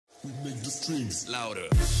We make the streams louder.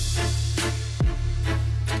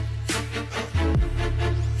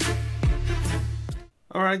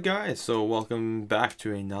 Alright guys, so welcome back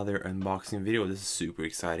to another unboxing video. This is super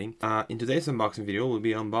exciting. In today's unboxing video, we'll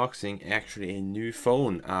be unboxing actually a new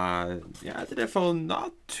phone. Yeah, I did a phone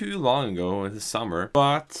not too long ago in the summer,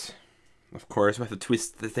 but of course we have to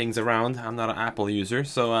twist the things around. I'm not an Apple user,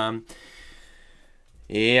 so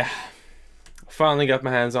yeah. Finally got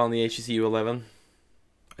my hands on the HTC U11.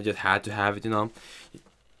 I just had to have it, you know.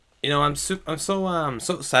 I'm so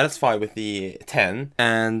satisfied with the 10,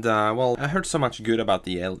 and well, I heard so much good about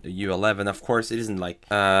the U11. Of course, it isn't like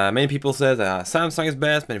many people say Samsung is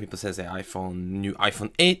best. Many people say the new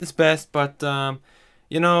iPhone 8 is best. But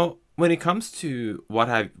you know, when it comes to what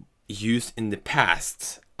I've used in the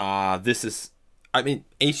past, HTC's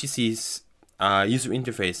user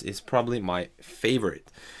interface is probably my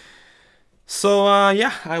favorite. So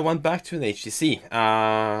yeah, I went back to an HTC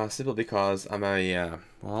simply because I'm a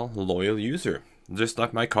well, loyal user. Just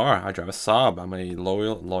like my car, I drive a Saab. I'm a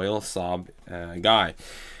loyal Saab guy.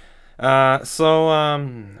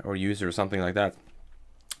 Or user or something like that.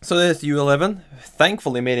 So this U11,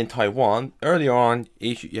 thankfully made in Taiwan. Earlier on,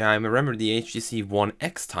 I remember the HTC One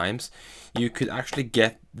X times. You could actually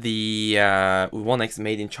get the One X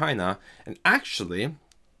made in China, and actually,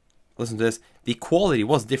 listen to this, the quality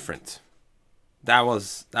was different. That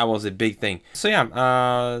was a big thing. So yeah,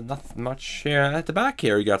 not much here at the back.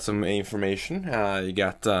 Here you got some information. You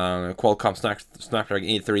got Qualcomm Snapdragon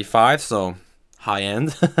 835, so high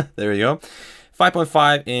end. There you go.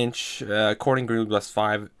 5.5-inch Corning Gorilla Glass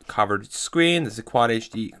 5 covered screen. This is a Quad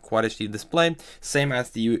HD display, same as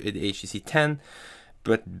the HTC 10,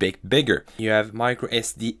 but bigger. You have micro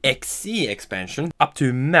SD XC expansion, up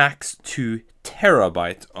to max 2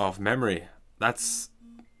 terabyte of memory.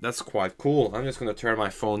 That's quite cool. I'm just gonna turn my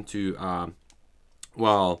phone to,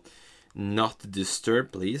 well, not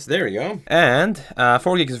disturb, please. There we go. And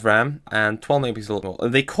 4 gigs of RAM and 12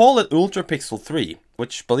 megapixel. They call it Ultra Pixel 3,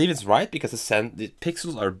 which I believe is right because the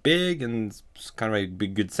pixels are big and it's kind of a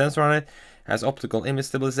big good sensor on it. Has optical image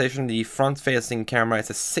stabilization. The front-facing camera is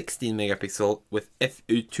a 16 megapixel with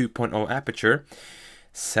f2.0 aperture.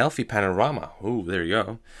 Selfie panorama. Ooh, there you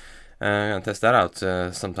go. I'm gonna test that out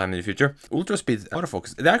sometime in the future. Ultra speed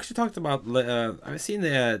autofocus. They actually talked about. I've seen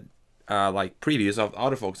the like previews of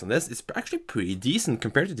autofocus on this. It's actually pretty decent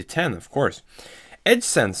compared to the 10, of course. Edge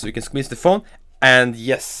sense, so you can squeeze the phone. And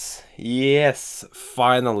yes,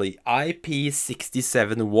 finally,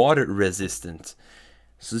 IP67 water resistant.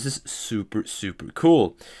 So this is super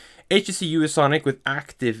cool. HTC U-Sonic with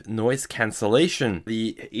active noise cancellation.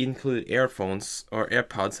 The included earphones or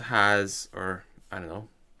AirPods has, or I don't know,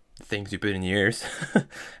 things you put in your ears,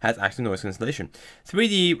 has active noise cancellation.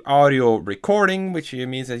 3D audio recording, which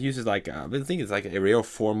means it uses like I think it's like a array of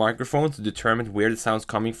 4 microphones to determine where the sound's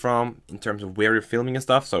coming from in terms of where you're filming and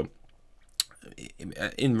stuff. So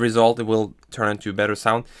in result, it will turn into better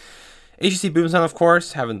sound. HTC Boom Sound, of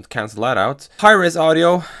course, haven't canceled that out. High-res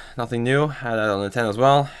audio, nothing new, had that on the 10 as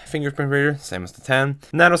well. Fingerprint reader, same as the 10.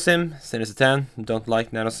 Nano SIM, same as the 10. Don't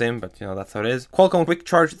like Nano SIM, but you know, that's how it is. Qualcomm Quick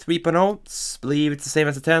Charge 3.0, believe it's the same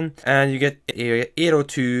as the 10. And you get a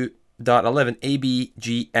 802.11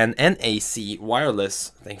 ABGNNAC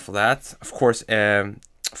wireless, thank you for that. Of course, 4G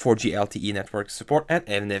LTE network support and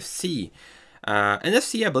NFC.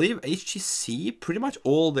 NFC, I believe HTC, pretty much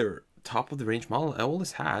all their top of the range model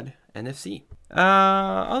always had NFC.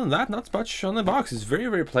 Other than that, not much on the box. It's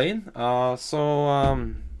very plain. Let's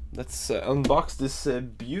unbox this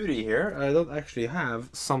beauty here. I don't actually have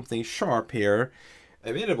something sharp here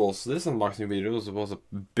available, so this unboxing video was a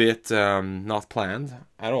bit not planned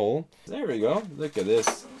at all. There we go. Look at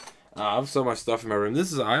this. I have so much stuff in my room.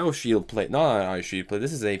 This is an IO Shield plate, not an IO Shield plate.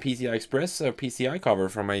 This is a PCI Express or PCI cover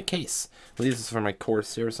from my case. I believe this is from my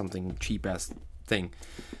Corsair or something cheap ass thing.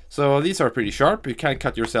 So these are pretty sharp. You can't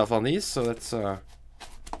cut yourself on these. So that's there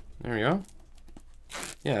we go.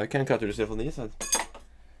 Yeah, I can cut yourself on these.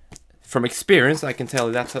 From experience, I can tell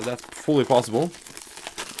you that's fully possible.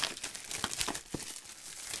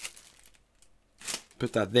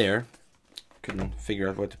 Put that there. Couldn't figure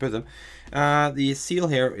out where to put them. The seal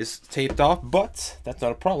here is taped off, but that's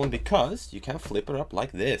not a problem because you can flip it up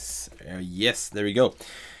like this. Yes, there we go.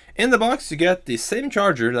 In the box, you get the same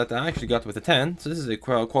charger that I actually got with the 10. So this is a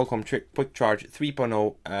Qualcomm Quick Charge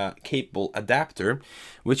 3.0 capable adapter,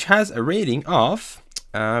 which has a rating of,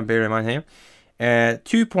 bear in mind here,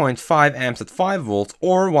 2.5 amps at 5 volts,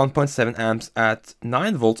 or 1.7 amps at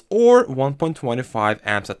 9 volts, or 1.25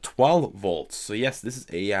 amps at 12 volts. So yes, this is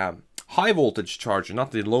a high voltage charger,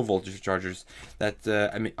 not the low voltage chargers that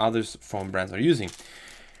others phone brands are using.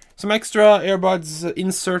 Some extra earbuds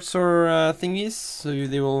inserts or thingies, so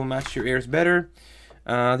they will match your ears better.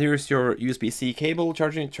 Here's your USB-C cable,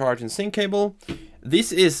 charge and sync cable.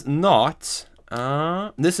 This is not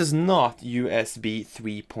USB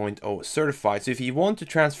 3.0 certified. So if you want to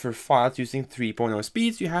transfer files using 3.0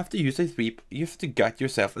 speeds, you have to use you have to get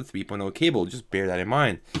yourself a 3.0 cable. Just bear that in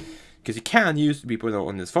mind, because you can't use 3.0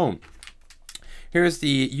 on this phone. Here's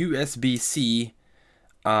the USB-C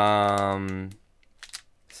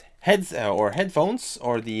headphones,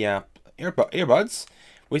 or the earbuds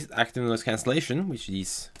with active noise cancellation, which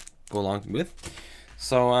these go along with.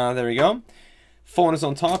 So there we go. Phone is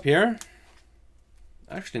on top here.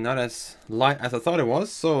 Actually, not as light as I thought it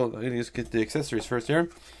was. So let me just get the accessories first here.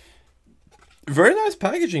 Very nice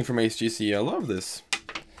packaging from HTC. I love this.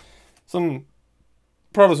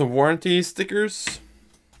 Probably some warranty stickers.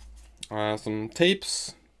 Some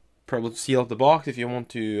tapes. Probably seal up the box if you want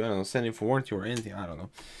to, I don't know, send it for warranty or anything. I don't know.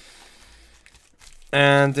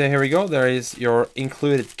 And here we go. There is your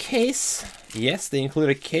included case. Yes, they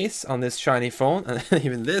included a case on this shiny phone, and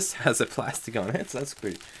even this has a plastic on it. So that's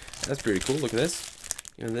pretty cool. Look at this.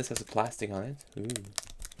 Even this has a plastic on it. Ooh.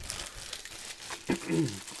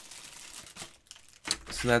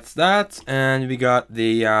 So that's that, and we got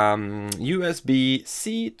the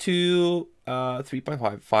USB-C to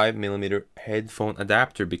 3.55 millimeter headphone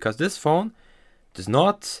adapter, because this phone does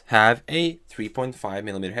not have a 3.5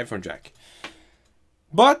 millimeter headphone jack.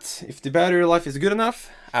 But if the battery life is good enough,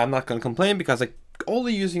 I'm not gonna complain, because I'm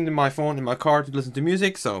only using my phone in my car to listen to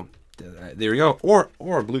music. So there we go, or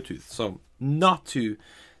Bluetooth. So not too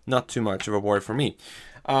much of a worry for me.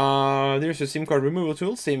 There's a SIM card removal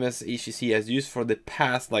tool, same as HTC has used for the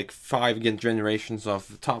past like 5 generations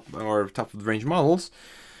of top of the range models.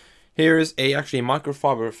 Here is actually a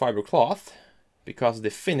microfiber cloth, because the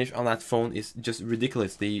finish on that phone is just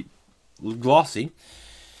ridiculously glossy.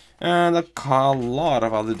 And a lot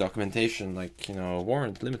of other documentation, like, you know,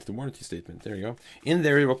 limited warranty statement. There you go. In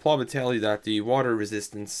there, it will probably tell you that the water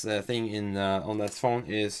resistance thing on that phone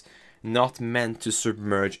is not meant to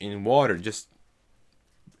submerge in water. Just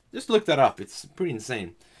look that up. It's pretty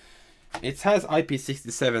insane. It has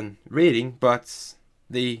IP67 rating, but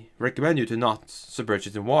they recommend you to not submerge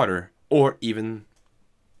it in water, or even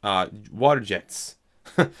water jets.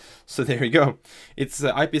 So there you go. It's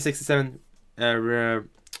IP67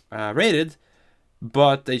 rated,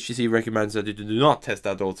 but HTC recommends that you do not test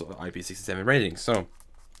out those IP67 ratings. So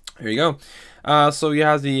here you go. So you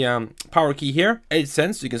have the power key here, 8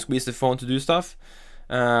 cents. You can squeeze the phone to do stuff,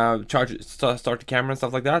 charge it, start the camera and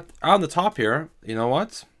stuff like that. On the top here, you know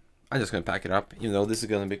what? I'm just gonna pack it up, even though this is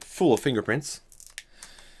gonna be full of fingerprints.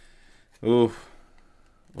 Oh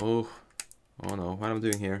no! What am I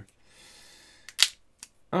doing here?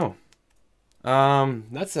 Oh.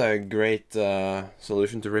 That's a great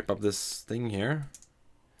solution to rip up this thing here.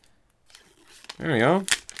 There we go.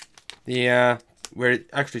 The where it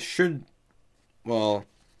actually should, well,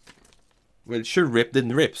 where it should rip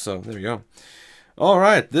didn't rip, so there we go. All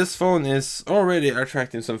right, this phone is already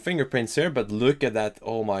attracting some fingerprints here, but look at that!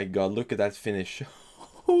 Oh my God, look at that finish!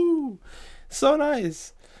 So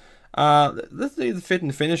nice. Let's do the fit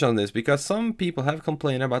and finish on this, because some people have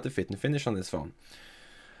complained about the fit and finish on this phone.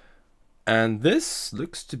 And this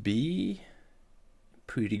looks to be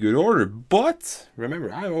pretty good order. But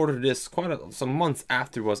remember, I ordered this some months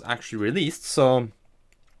after it was actually released. So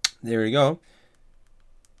there you go.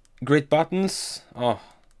 Great buttons. Oh,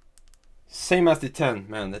 same as the 10,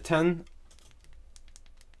 man. The 10,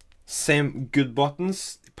 same good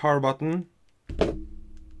buttons. Power button.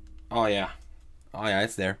 Oh yeah,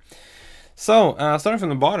 it's there. So starting from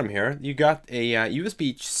the bottom here, you got a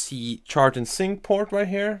USB-C charge and sync port right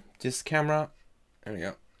here. This camera, there we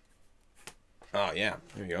go. Oh yeah,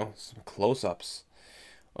 there we go. Some close-ups.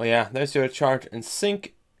 Oh yeah, there's your charge and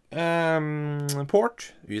sync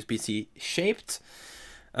port, USB-C shaped.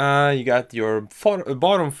 You got your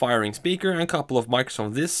bottom firing speaker and a couple of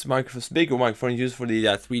microphones. This bigger microphone is used for the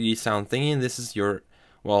 3D sound thingy. And this is your,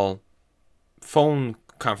 well, phone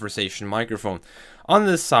conversation microphone. On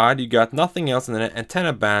this side, you got nothing else than an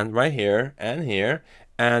antenna band right here,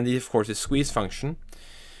 and of course the squeeze function.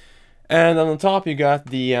 And on the top, you got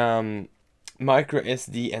the micro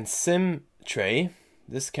SD and SIM tray.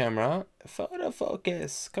 This camera, photo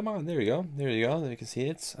focus. Come on, there you go. There you go. You can see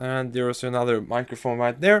it. And there's another microphone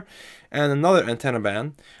right there, and another antenna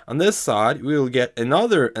band. On this side, we will get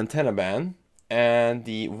another antenna band, and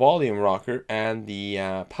the volume rocker, and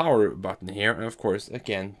the power button here, and of course,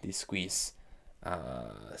 again, the squeeze,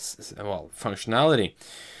 functionality.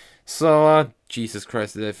 So, Jesus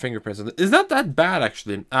Christ, the fingerprints is not that bad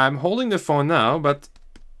actually. I'm holding the phone now, but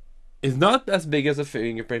It's not as big as a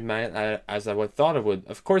fingerprint magnet as I would thought it would.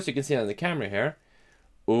 Of course, you can see it on the camera here.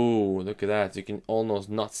 Oh, look at that. You can almost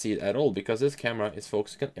not see it at all because this camera is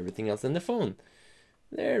focusing on everything else in the phone.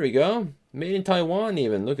 There we go. Made in Taiwan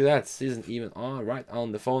even. Look at that. It isn't even on right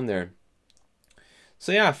on the phone there.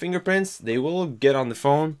 So yeah, fingerprints, they will get on the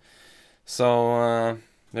phone. So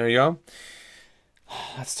there you go.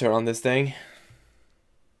 Let's turn on this thing.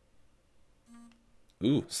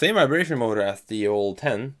 Ooh, same vibration motor as the old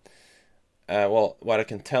 10. Well, what I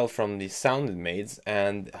can tell from the sound it makes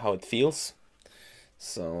and how it feels.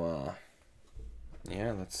 So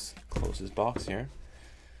yeah, let's close this box here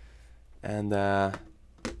and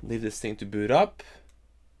leave this thing to boot up.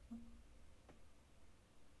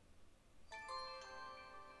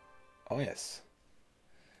 Oh yes,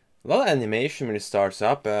 a lot of animation when it starts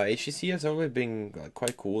up. HTC has always been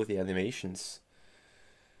quite cool with the animations.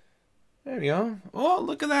 There we go. Oh,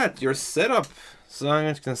 look at that, your setup. So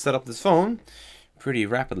I'm just gonna set up this phone pretty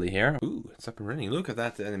rapidly here. Ooh, it's up and running. Look at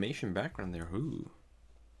that animation background there. Ooh.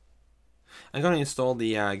 I'm gonna install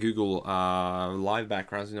the Google live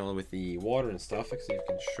backgrounds, you know, with the water and stuff. Actually, I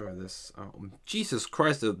can show this. Oh, Jesus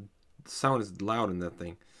Christ, the sound is loud in that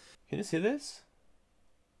thing. Can you see this?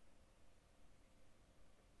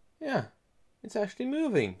 Yeah, it's actually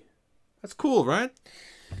moving. That's cool, right?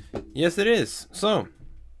 Yes, it is. So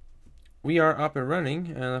we are up and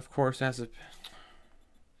running, and of course, has a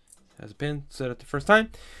pin set at the first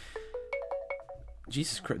time.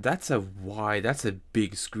 Jesus Christ, that's a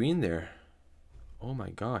big screen there. Oh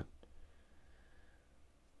my God.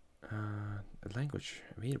 Language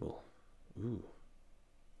available. Ooh.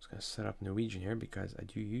 I'm just gonna set up Norwegian here because I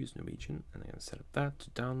do use Norwegian, and I'm gonna set up that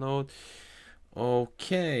to download.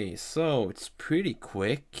 Okay, so it's pretty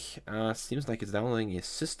quick. Seems like it's downloading a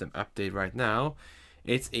system update right now.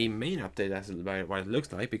 It's a main update, that's what it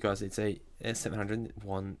looks like, because it's a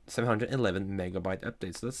 711 megabyte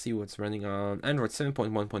update. So let's see what's running on Android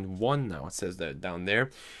 7.1.1 now. It says that down there.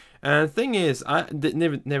 And the thing is, I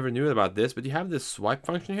never knew about this, but you have this swipe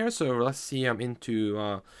function here. So let's see, I'm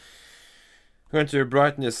into going to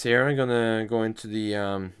brightness here. I'm gonna go into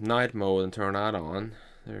the night mode and turn that on.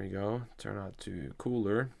 There we go. Turn out to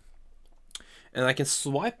cooler. And I can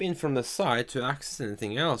swipe in from the side to access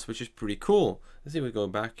anything else, which is pretty cool. Let's see if we go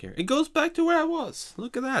back here. It goes back to where I was.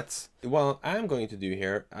 Look at that. What I'm going to do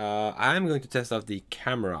here, I'm going to test out the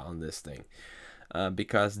camera on this thing.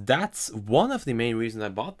 Because that's one of the main reasons I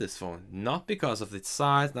bought this phone. Not because of its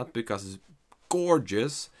size, not because it's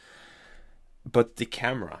gorgeous, but the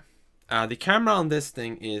camera. The camera on this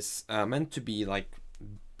thing is meant to be like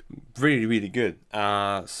really, really good.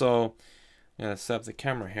 So I'm gonna set up the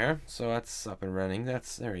camera here. So that's up and running.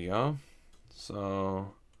 There you go.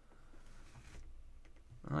 So,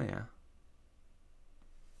 oh yeah.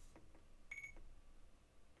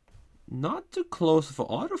 Not too close for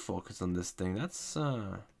autofocus on this thing. That's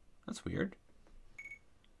weird.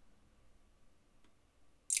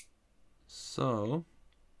 So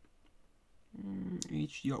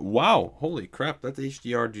HDR. Wow, holy crap! That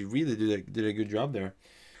HDR really did a good job there.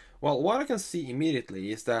 Well, what I can see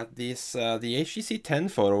immediately is that this the HTC 10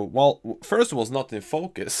 photo. Well, first of all, it's not in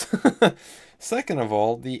focus. Second of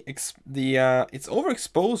all, it's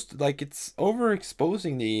overexposed. Like it's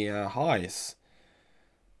overexposing the highs.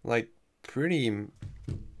 Like pretty. I'm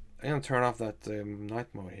gonna turn off that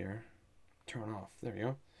night mode here. Turn off. There we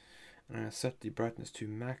go. And I'm gonna set the brightness to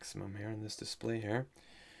maximum here in this display here.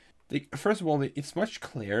 First of all, it's much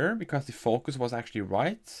clearer because the focus was actually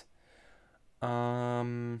right.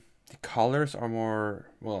 The colors are more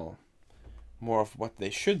of what they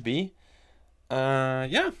should be.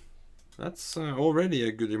 Yeah, that's already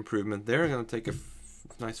a good improvement there. I'm gonna take a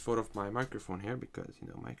nice photo of my microphone here because, you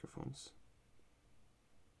know, microphones.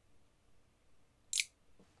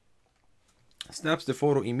 Snaps the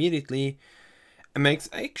photo immediately and makes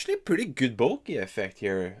actually a pretty good bokeh effect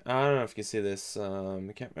here. I don't know if you can see this. There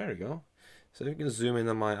we go. So you can zoom in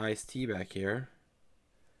on my iced tea back here.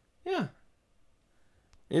 Yeah.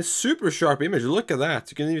 It's super sharp image. Look at that.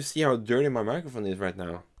 You can even see how dirty my microphone is right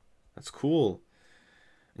now. That's cool.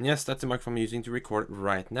 And yes, that's the microphone I'm using to record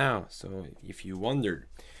right now. So if you wondered.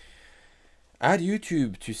 Add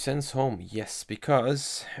YouTube to Sense Home. Yes,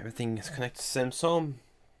 because everything is connected to Sense Home.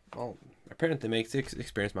 Well, apparently makes the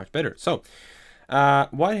experience much better. So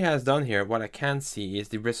what it has done here, what I can see is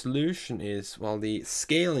the resolution is, well, the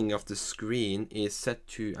scaling of the screen is set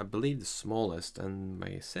to, I believe, the smallest, and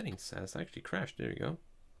my settings has actually crashed. There you go.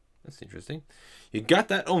 That's interesting. You got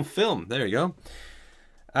that on film. There you go.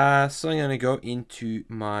 So I'm gonna go into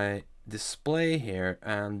my display here,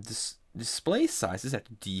 and this display size is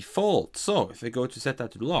at default. So if I go to set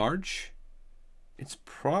that to large, it's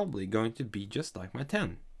probably going to be just like my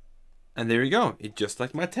 10. And there you go, it's just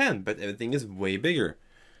like my 10, but everything is way bigger.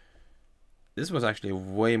 This was actually a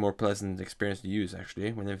way more pleasant experience to use,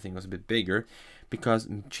 actually, when everything was a bit bigger. Because,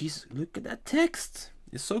 jeez, look at that text.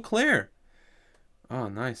 It's so clear. Oh,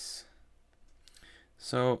 nice.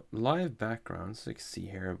 So, live backgrounds, you can see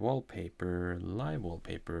here, wallpaper, live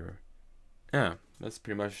wallpaper. Yeah, that's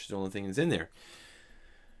pretty much the only thing that's in there.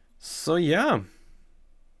 So, yeah.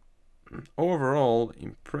 Overall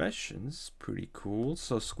impressions, pretty cool.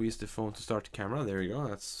 So, squeeze the phone to start the camera. There you go.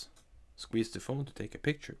 That's squeeze the phone to take a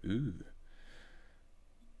picture. Ooh.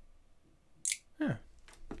 Yeah,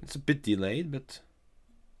 it's a bit delayed, but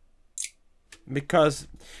because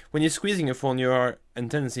when you're squeezing your phone, you are a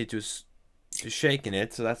tendency to shaking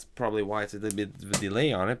it, so that's probably why it's a little bit of a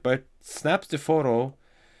delay on it. But snaps the photo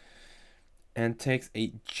and takes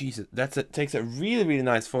a takes a really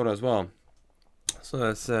nice photo as well. So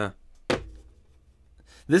that's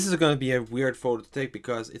this is going to be a weird photo to take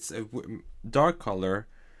because it's a dark color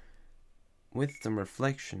with some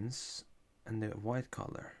reflections and the white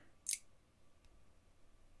color.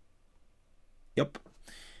 Yep,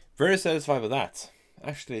 very satisfied with that.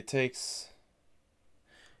 Actually, it takes...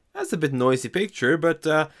 That's a bit noisy picture, but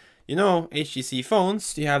you know, HTC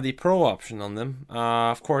phones, you have the Pro option on them.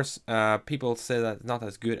 Of course, people say that it's not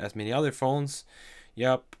as good as many other phones.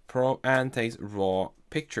 Yep, Pro, and takes raw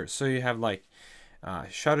pictures. So you have like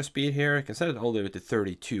shutter speed here. You can set it all the way to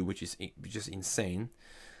 32, which is insane.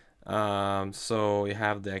 So you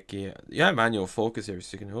have manual focus here,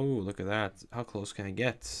 so you can, oh, look at that, how close can I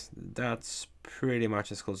get? That's pretty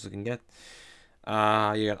much as close as I can get.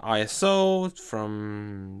 You got ISO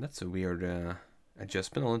from, that's a weird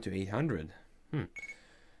adjustment, only to 800.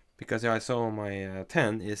 Because the ISO on my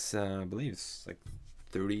 10 is I believe it's like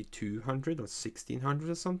 3200 or 1600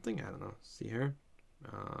 or something, I don't know. See here,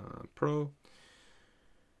 Pro,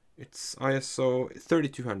 it's ISO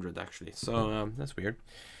 3200 actually, so that's weird.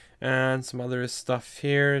 And some other stuff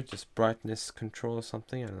here, just brightness control or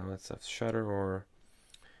something. I don't know, that's a shutter or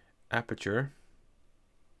aperture.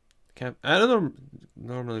 I don't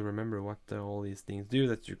normally remember what all these things do.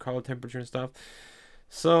 That's your color temperature and stuff.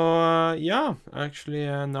 So yeah, actually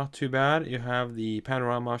not too bad. You have the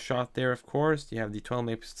panorama shot there, of course. You have the 12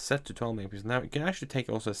 megapixels set to 12 megapixels. Now you can actually take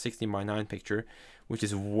also a 16:9 picture, which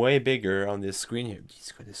is way bigger on this screen here.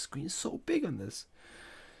 Jeez, the screen is so big on this.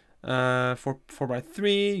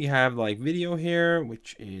 4:3, you have like video here,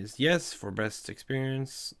 which is yes for best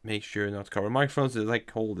experience. Make sure not to cover microphones. So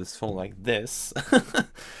like hold this phone like this.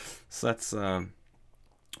 So that's I'm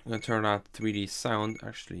gonna turn on 3D sound.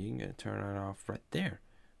 Actually, I'm gonna turn it off right there.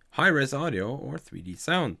 High-res audio or 3D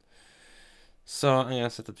sound. So I'm gonna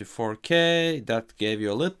set it to 4K. That gave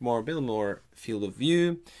you a bit more field of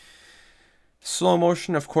view. Slow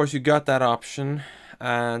motion, of course, you got that option.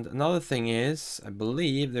 And another thing is, I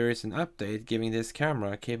believe there is an update giving this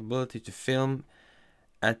camera capability to film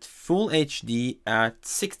at full HD at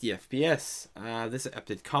 60 FPS. This is an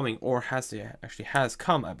update coming, or actually has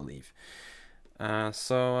come, I believe.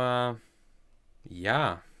 So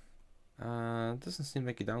yeah, it doesn't seem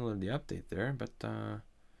like you downloaded the update there, but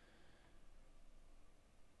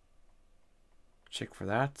check for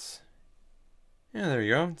that. Yeah, there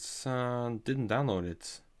you go. It's didn't download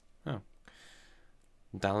it. Oh.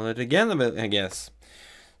 Download it again, I guess.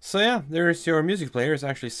 So yeah, there's your music player. It's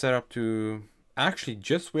actually set up to actually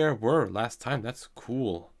just where we were last time. That's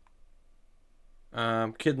cool.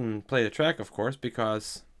 Couldn't play the track, of course,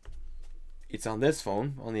 because it's on this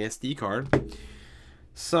phone, on the SD card.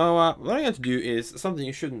 So what I'm going to do is something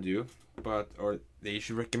you shouldn't do, or they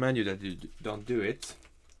should recommend you that you don't do it.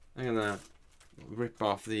 I'm gonna rip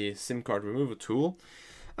off the SIM card removal tool.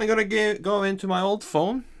 I'm gonna go into my old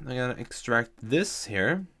phone. I'm gonna extract this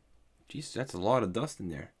here. Jeez, that's a lot of dust in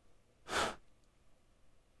there.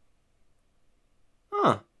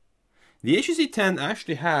 Huh. The HTC 10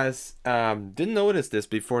 actually has, didn't notice this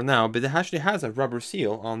before now, but it actually has a rubber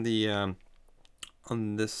seal on the,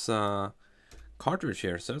 on this cartridge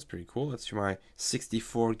here, so that's pretty cool. That's my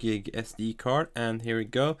 64 gig SD card, and here we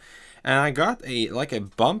go. And I got a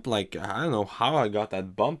bump, like I don't know how I got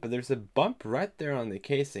that bump, but there's a bump right there on the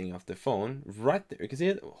casing of the phone, right there. You can see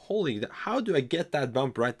it. Holy, how do I get that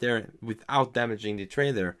bump right there without damaging the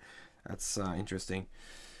tray there? That's interesting.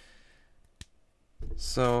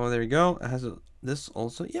 So there you go. It has this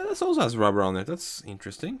also. Yeah, this also has rubber on it. That's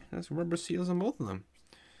interesting. There's rubber seals on both of them.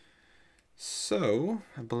 So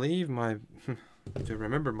I believe my to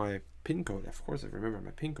remember my pin code. Of course, I remember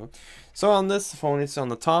my pin code. So on this phone, it's on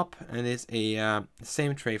the top, and it's a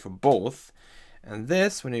same tray for both. And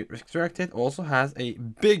this, when you extract it, also has a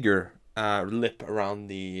bigger lip around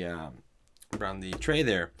the around the tray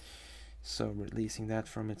there. So releasing that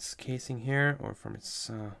from its casing here, or from its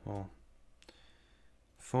well,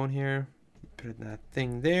 phone here. Put that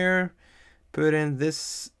thing there. Put in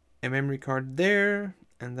this a memory card there,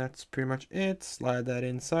 and that's pretty much it. Slide that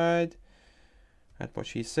inside. That's what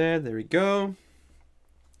she said. There we go.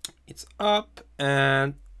 It's up,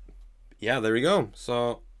 and yeah, there we go.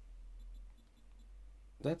 So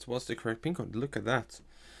that was the correct pin code. Look at that.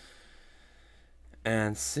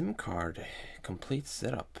 And SIM card, complete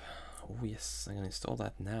setup. Oh yes, I'm gonna install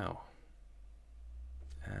that now.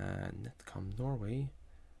 And Netcom Norway.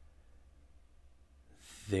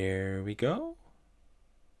 There we go.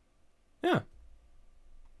 Yeah.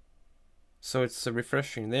 So it's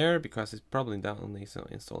refreshing there because it's probably only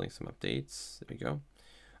installing some updates. There we go.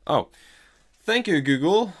 Oh, thank you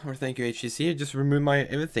Google, or thank you HTC. Just remove my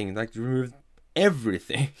everything, like remove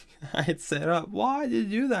everything I had set up. Why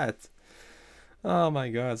did you do that? Oh my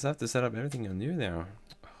god, so I have to set up everything anew now.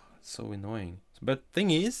 Oh, it's so annoying. But thing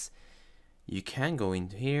is, you can go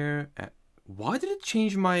into here. Why did it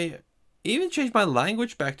change my, even change my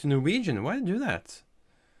language back to Norwegian? Why did it do that?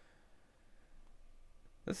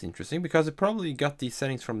 That's interesting, because it probably got these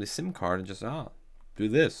settings from the SIM card and just, do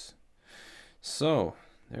this. So,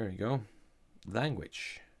 there we go.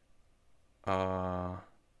 Language.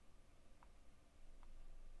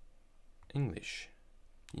 English.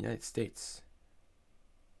 United States.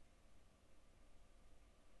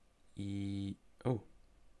 Oh.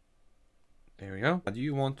 There we go. Do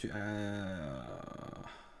you want to,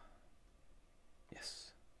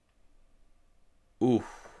 yes. Ooh.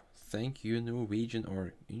 Thank you Norwegian,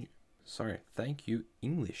 or sorry, thank you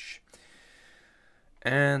English.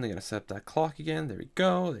 And I'm gonna set up that clock again. There we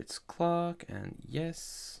go. It's clock, and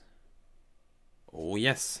yes. Oh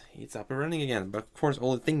yes, it's up and running again. But of course,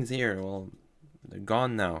 all the things here, well, they're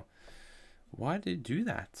gone now. Why did it do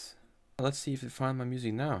that? Let's see if it find my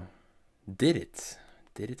music now. Did it?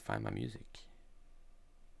 Did it find my music?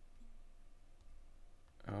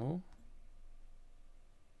 Oh.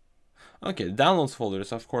 Okay, the downloads folder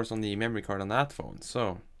is of course on the memory card on that phone,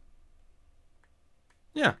 so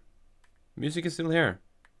yeah, music is still here.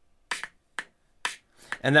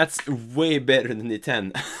 And that's way better than the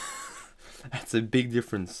 10. That's a big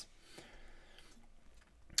difference.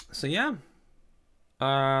 So yeah,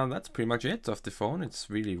 that's pretty much it off the phone. It's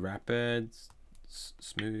really rapid,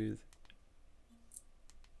 smooth.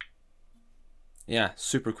 Yeah,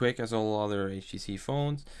 super quick as all other HTC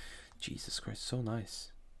phones. Jesus Christ, so nice.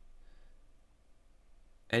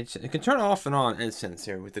 And it can turn off and on instance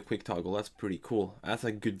here with the quick toggle. That's pretty cool. That's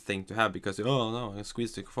a good thing to have, because oh no, I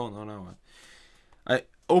squeezed the phone. Oh no, I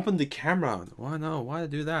opened the camera. Why no? Why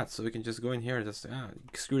do that? So we can just go in here and just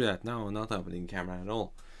screw that. No, not opening the camera at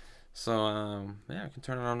all. So yeah, I can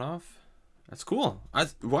turn it on and off. That's cool.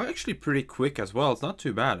 Well, actually pretty quick as well. It's not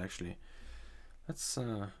too bad actually. That's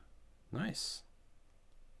nice.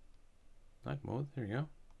 Night mode. There you go.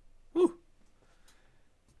 Woo.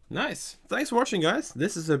 Nice. Thanks for watching, guys.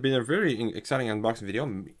 This has been a very exciting unboxing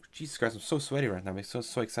video. Jesus Christ, I'm so sweaty right now. It's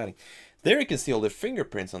so exciting. There you can see all the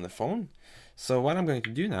fingerprints on the phone. So what I'm going to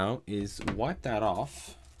do now is wipe that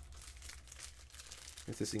off.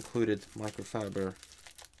 This is included microfiber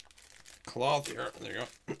cloth here. There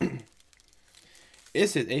you go.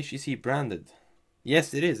 Is it HTC branded?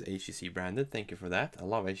 Yes, it is HTC branded. Thank you for that. I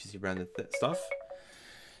love HTC branded stuff.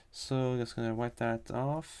 So just gonna wipe that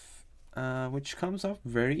off. Which comes off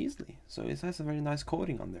very easily. So it has a very nice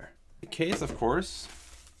coating on there. The case, of course,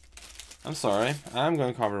 I'm sorry, I'm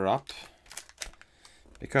gonna cover it up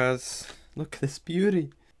because look at this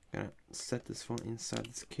beauty. I'm gonna set this phone inside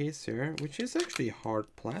this case here, which is actually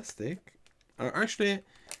hard plastic. Actually,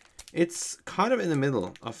 it's kind of in the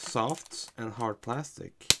middle of soft and hard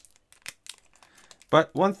plastic.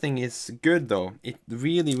 But one thing is good though, it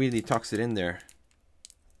really tucks it in there.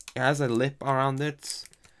 It has a lip around it.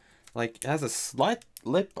 Like, it has a slight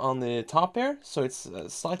lip on the top here, so it's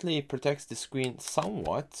slightly protects the screen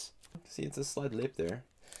somewhat. See, it's a slight lip there.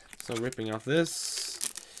 So ripping off this.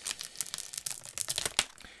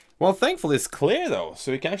 Well, thankfully it's clear though,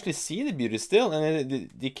 so you can actually see the beauty still, and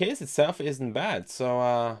the case itself isn't bad.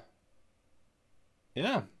 So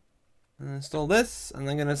yeah, install this, and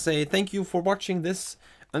I'm gonna say thank you for watching this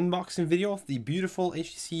unboxing video of the beautiful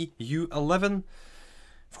HTC U11.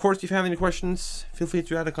 Of course, if you have any questions, feel free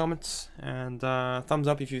to add a comment, and thumbs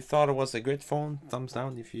up if you thought it was a great phone. Thumbs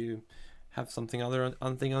down if you have something other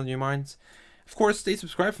thing on your mind. Of course, stay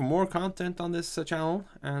subscribed for more content on this channel,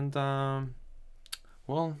 and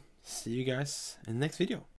well, see you guys in the next video.